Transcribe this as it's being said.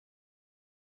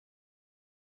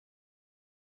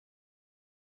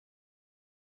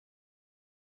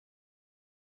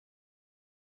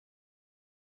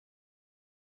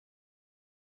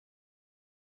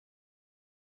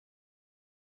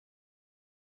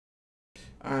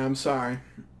I'm sorry.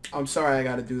 I'm sorry I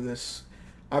gotta do this.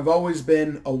 I've always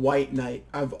been a white knight.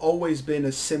 I've always been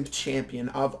a simp champion.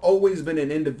 I've always been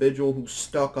an individual who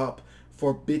stuck up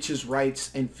for bitches'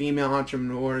 rights and female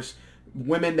entrepreneurs,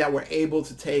 women that were able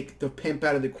to take the pimp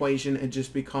out of the equation and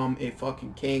just become a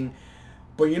fucking king.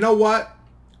 But you know what?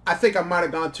 I think I might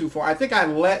have gone too far. I think I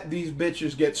let these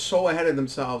bitches get so ahead of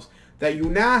themselves that you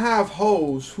now have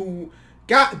hoes who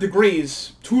got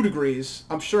degrees, 2 degrees.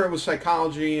 I'm sure it was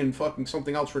psychology and fucking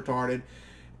something else retarded,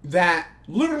 that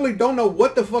literally don't know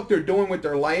what the fuck they're doing with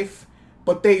their life,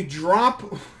 but they drop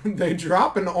they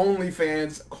drop an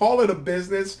OnlyFans, call it a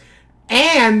business,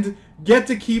 and get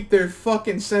to keep their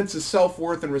fucking sense of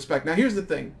self-worth and respect. Now here's the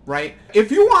thing, right?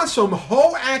 If you want some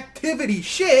hoe activity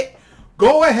shit,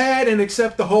 go ahead and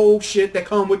accept the whole shit that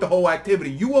come with the whole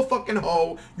activity. You a fucking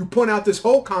hoe. You put out this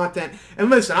whole content. And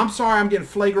listen, I'm sorry I'm getting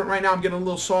flagrant right now. I'm getting a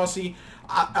little saucy.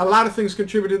 A lot of things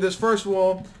contribute to this. First of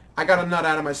all, I got a nut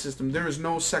out of my system. There is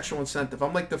no sexual incentive.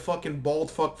 I'm like the fucking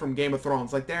bald fuck from Game of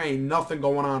Thrones. Like, there ain't nothing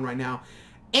going on right now.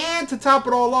 And to top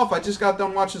it all off, I just got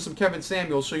done watching some Kevin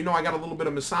Samuels, so you know I got a little bit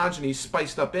of misogyny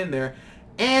spiced up in there.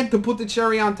 And to put the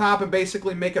cherry on top and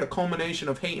basically make it a culmination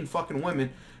of hating fucking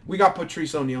women, we got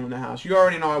Patrice O'Neal in the house. You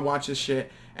already know I watch this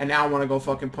shit, and now I want to go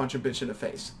fucking punch a bitch in the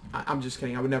face. I'm just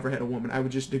kidding. I would never hit a woman. I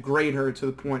would just degrade her to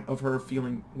the point of her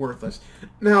feeling worthless.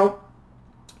 Now,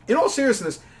 in all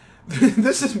seriousness,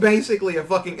 this is basically a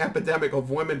fucking epidemic of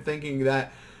women thinking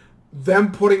that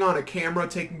them putting on a camera,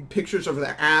 taking pictures of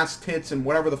their ass, tits, and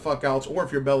whatever the fuck else, or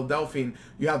if you're Bella Delphine,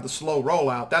 you have the slow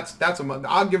rollout.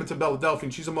 I'll give it to Bella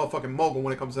Delphine. She's a motherfucking mogul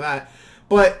when it comes to that.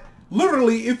 But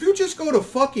literally, if you just go to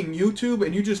fucking YouTube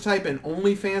and you just type in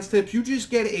OnlyFans tips, you just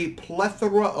get a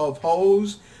plethora of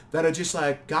hoes that are just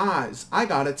like, guys, I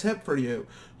got a tip for you.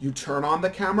 You turn on the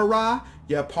camera,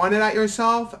 you point it at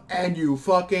yourself, and you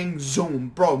fucking zoom.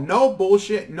 Bro, no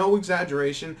bullshit, no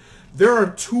exaggeration. There are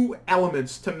 2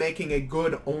 elements to making a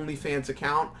good OnlyFans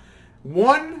account.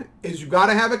 1 is you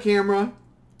gotta have a camera.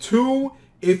 2,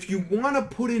 if you want to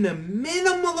put in a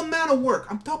minimal amount of work,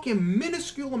 I'm talking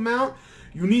minuscule amount,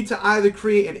 you need to either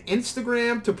create an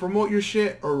Instagram to promote your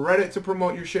shit or Reddit to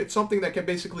promote your shit. Something that can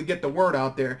basically get the word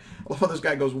out there. I love how this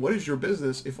guy goes, what is your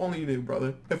business? If only you knew,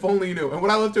 brother. If only you knew. And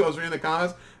what I love too, I was reading the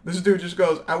comments, this dude just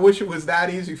goes, I wish it was that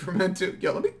easy for men to...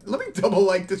 Yo, let me double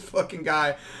like this fucking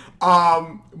guy.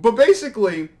 But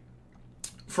basically,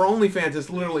 for OnlyFans, it's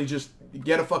literally just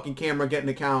get a fucking camera, get an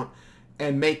account,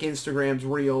 and make Instagrams,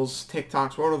 Reels,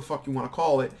 TikToks, whatever the fuck you want to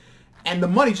call it. And the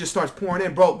money just starts pouring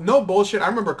in, bro. No bullshit. I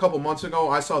remember a couple months ago,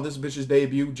 I saw this bitch's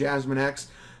debut, Jasmine X.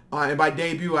 And by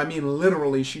debut, I mean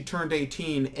literally, she turned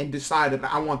 18 and decided,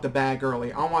 I want the bag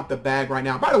early. I want the bag right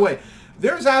now. By the way,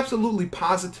 there's absolutely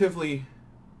positively...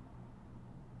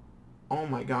 Oh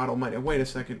my God almighty. Wait a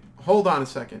second. Hold on a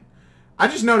second. I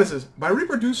just noticed this. By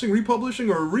reproducing, republishing,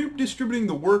 or redistributing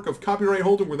the work of copyright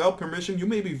holder without permission, you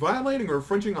may be violating or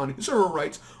infringing on his or her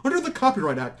rights under the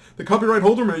Copyright Act. The copyright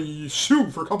holder may sue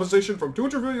for compensation from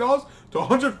 $250 to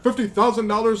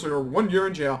 $150,000 or 1 year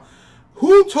in jail.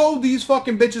 Who told these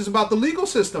fucking bitches about the legal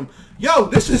system? Yo,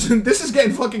 this is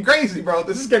getting fucking crazy, bro.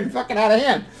 This is getting fucking out of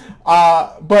hand.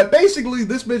 But basically,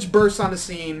 this bitch bursts on the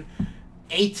scene,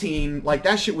 18, like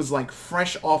that shit was like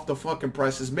fresh off the fucking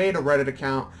presses, made a Reddit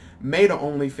account, made a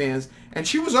OnlyFans, and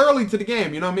she was early to the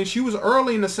game, you know what I mean? She was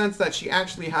early in the sense that she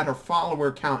actually had her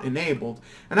follower count enabled.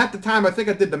 And at the time, I think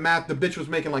I did the math, the bitch was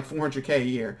making like $400K a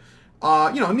year.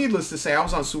 You know, needless to say, I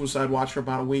was on suicide watch for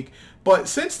about a week. But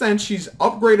since then, she's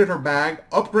upgraded her bag,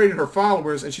 upgraded her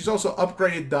followers, and she's also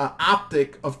upgraded the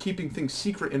optic of keeping things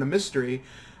secret in a mystery.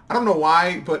 I don't know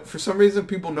why, but for some reason,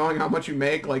 people knowing how much you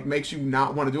make, like, makes you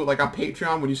not want to do it. Like on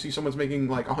Patreon, when you see someone's making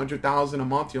like $100,000 a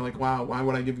month, you're like, wow, why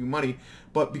would I give you money?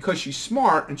 But because she's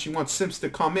smart and she wants simps to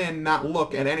come in, not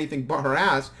look at anything but her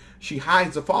ass, she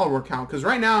hides the follower count. Because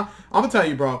right now, I'm gonna tell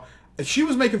you, bro, if she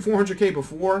was making 400K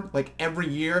before, like every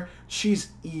year, she's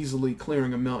easily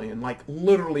clearing $1 million. Like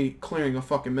literally clearing a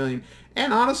fucking $1 million.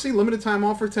 And honestly, limited time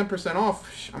offer, 10%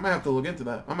 off. I might have to look into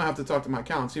that. I might have to talk to my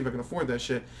account and see if I can afford that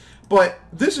shit. But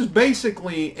this is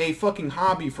basically a fucking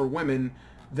hobby for women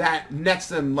that nets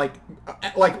them like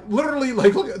literally,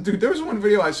 like, look, dude, there was one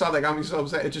video I saw that got me so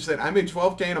upset. It just said, I made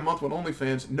 12K in a month with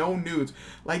OnlyFans, no nudes.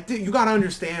 Like, dude, you gotta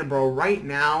understand, bro, right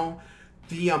now,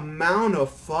 the amount of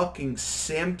fucking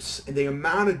simps, the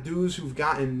amount of dudes who've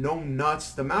gotten no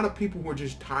nuts, the amount of people who are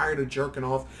just tired of jerking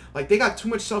off, like, they got too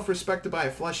much self-respect to buy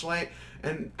a fleshlight,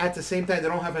 and at the same time, they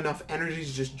don't have enough energy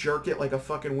to just jerk it like a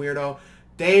fucking weirdo.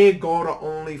 They go to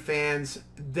OnlyFans.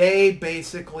 They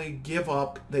basically give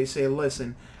up. They say,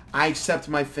 listen, I accept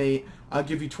my fate. I'll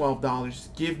give you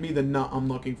 $12. Give me the nut I'm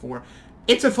looking for.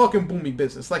 it's a fucking booming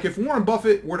business. Like, if Warren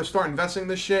Buffett were to start investing in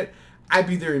this shit, I'd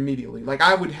be there immediately. Like,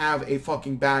 I would have a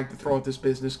fucking bag to throw at this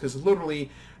business, because literally,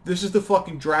 this is the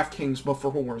fucking DraftKings, but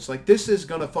for whores. Like, this is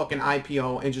gonna fucking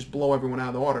IPO and just blow everyone out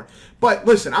of the water. But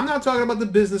listen, I'm not talking about the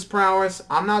business prowess.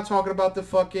 I'm not talking about the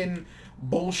fucking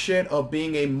bullshit of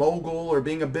being a mogul or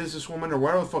being a businesswoman or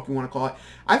whatever the fuck you want to call it.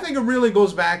 I think it really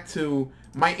goes back to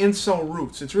my incel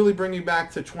roots. It's really bringing back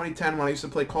to 2010 when I used to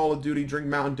play Call of Duty, drink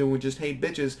Mountain Dew, and just hate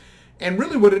bitches. And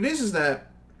really what it is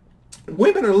that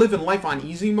women are living life on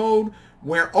easy mode,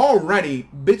 where already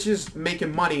bitches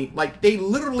making money, like, they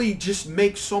literally just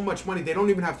make so much money they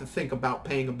don't even have to think about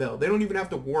paying a bill. They don't even have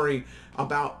to worry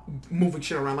about moving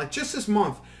shit around. Like, just this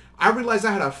month, I realized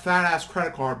I had a fat-ass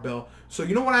credit card bill. So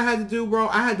you know what I had to do, bro?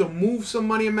 I had to move some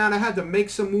money amount. I had to make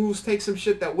some moves, take some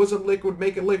shit that wasn't liquid,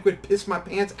 make it liquid, piss my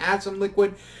pants, add some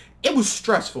liquid. It was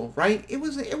stressful, right? It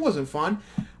wasn't fun.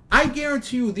 I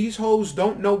guarantee you these hoes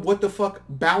don't know what the fuck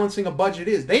balancing a budget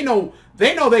is. They know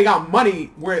they got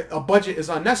money where a budget is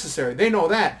unnecessary. They know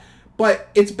that. But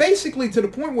it's basically to the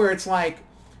point where it's like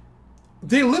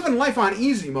they're living life on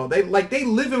easy mode. They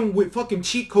living with fucking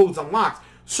cheat codes unlocked.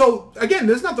 So, again,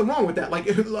 there's nothing wrong with that. Like,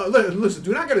 listen,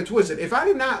 do not get it twisted. If I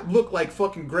did not look like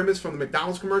fucking Grimace from the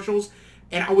McDonald's commercials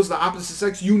and I was the opposite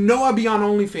sex, you know I'd be on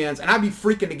OnlyFans and I'd be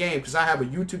freaking the game because I have a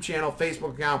YouTube channel,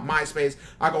 Facebook account, MySpace.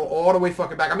 I go all the way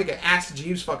fucking back. I make an Ask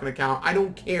Jeeves fucking account. I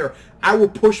don't care. I will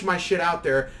push my shit out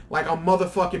there like a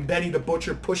motherfucking Benny the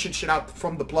Butcher pushing shit out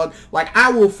from the plug. Like,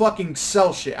 I will fucking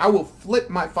sell shit. I will flip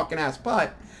my fucking ass.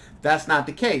 But that's not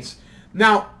the case.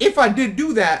 Now, if I did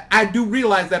do that, I do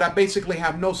realize that I basically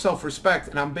have no self-respect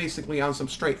and I'm basically on some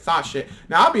straight thought shit.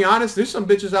 Now, I'll be honest, there's some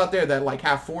bitches out there that, like,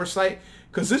 have foresight.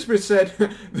 Because this bitch said,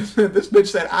 this bitch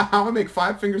said, how I make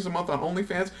 5 fingers a month on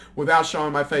OnlyFans without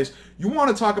showing my face. You want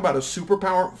to talk about a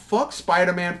superpower? Fuck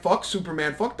Spider-Man, fuck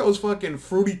Superman, fuck those fucking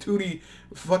fruity tooty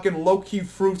fucking low-key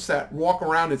fruits that walk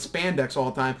around in spandex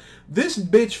all the time. This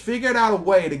bitch figured out a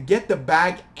way to get the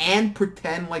bag and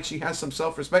pretend like she has some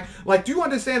self-respect. Like, do you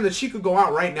understand that she could go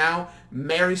out right now,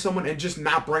 marry someone, and just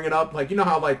not bring it up? Like, you know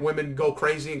how, like, women go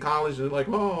crazy in college and they're like,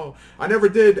 oh, I never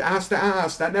did ass to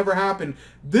ass. That never happened.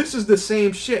 This is the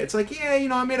same shit. It's like, yeah, you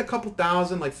know, I made a couple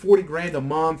thousand, like 40 grand a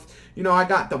month. You know, I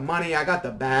got the money, I got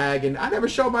the bag, and I never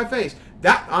showed my face.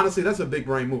 That, honestly, that's a big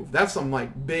brain move. That's some,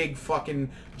 like, big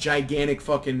fucking, gigantic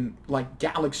fucking, like,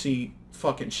 galaxy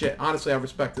fucking shit. Honestly, I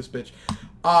respect this bitch.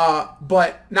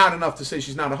 But not enough to say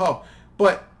she's not a hoe.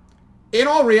 But in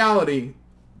all reality,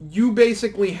 you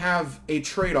basically have a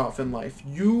trade-off in life.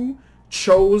 You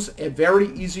chose a very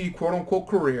easy, quote-unquote,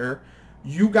 career.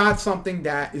 You got something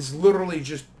that is literally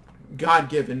just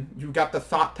God-given. You got the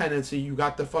thought tendency. You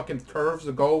got the fucking curves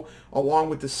to go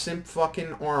along with the simp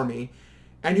fucking army.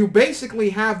 And you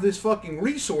basically have this fucking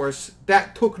resource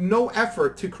that took no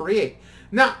effort to create.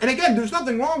 Now, and again, there's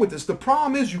nothing wrong with this. The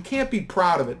problem is you can't be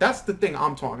proud of it. That's the thing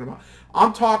I'm talking about.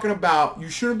 I'm talking about you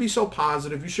shouldn't be so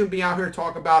positive. You shouldn't be out here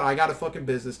talking about, I got a fucking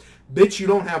business. Bitch, you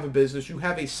don't have a business. You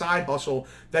have a side hustle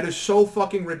that is so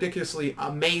fucking ridiculously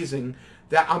amazing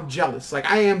that I'm jealous. Like,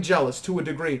 I am jealous to a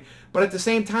degree. But at the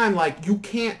same time, like, you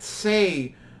can't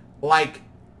say, like,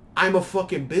 I'm a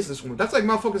fucking businesswoman. That's like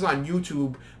motherfuckers on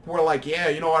YouTube who are like, yeah,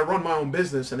 you know, I run my own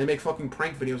business, and they make fucking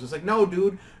prank videos. It's like, no,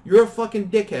 dude, you're a fucking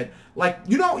dickhead. Like,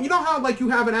 you know how, like, you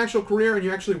have an actual career and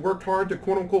you actually worked hard to,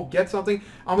 quote-unquote, get something?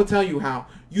 I'm gonna tell you how.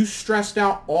 You stressed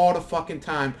out all the fucking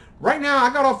time. Right now,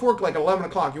 I got off work like 11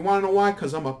 o'clock. You want to know why?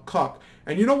 Because I'm a cuck.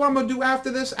 And you know what I'm going to do after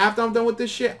this? After I'm done with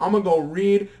this shit, I'm going to go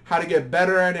read how to get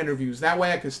better at interviews. That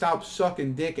way I can stop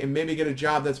sucking dick and maybe get a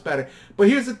job that's better. But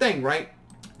here's the thing, right?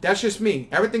 That's just me.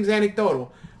 Everything's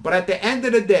anecdotal. But at the end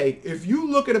of the day, if you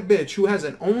look at a bitch who has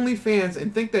an OnlyFans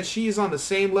and think that she is on the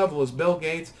same level as Bill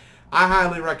Gates, I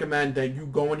highly recommend that you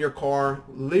go in your car,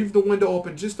 leave the window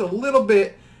open just a little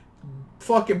bit,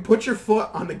 fucking put your foot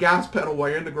on the gas pedal while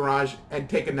you're in the garage, and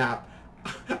take a nap.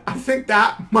 I think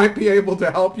that might be able to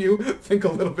help you think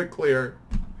a little bit clearer.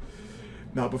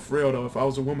 No, but for real though, if I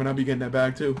was a woman, I'd be getting that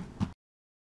bag too.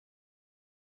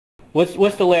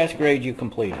 What's the last grade you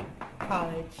completed?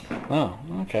 College. Oh,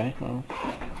 okay. Well,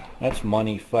 that's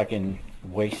money fucking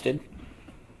wasted,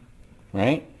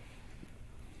 right?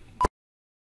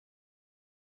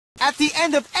 At the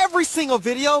end of every single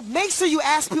video, make sure you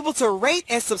ask people to rate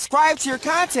and subscribe to your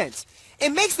content. It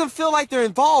makes them feel like they're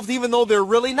involved even though they're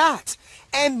really not.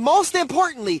 And most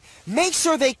importantly, make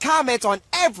sure they comment on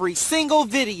every single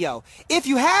video. If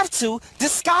you have to,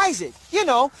 disguise it. You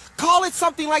know, call it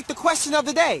something like the question of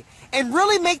the day. And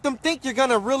really make them think you're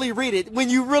gonna really read it when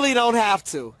you really don't have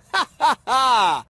to. Ha ha ha!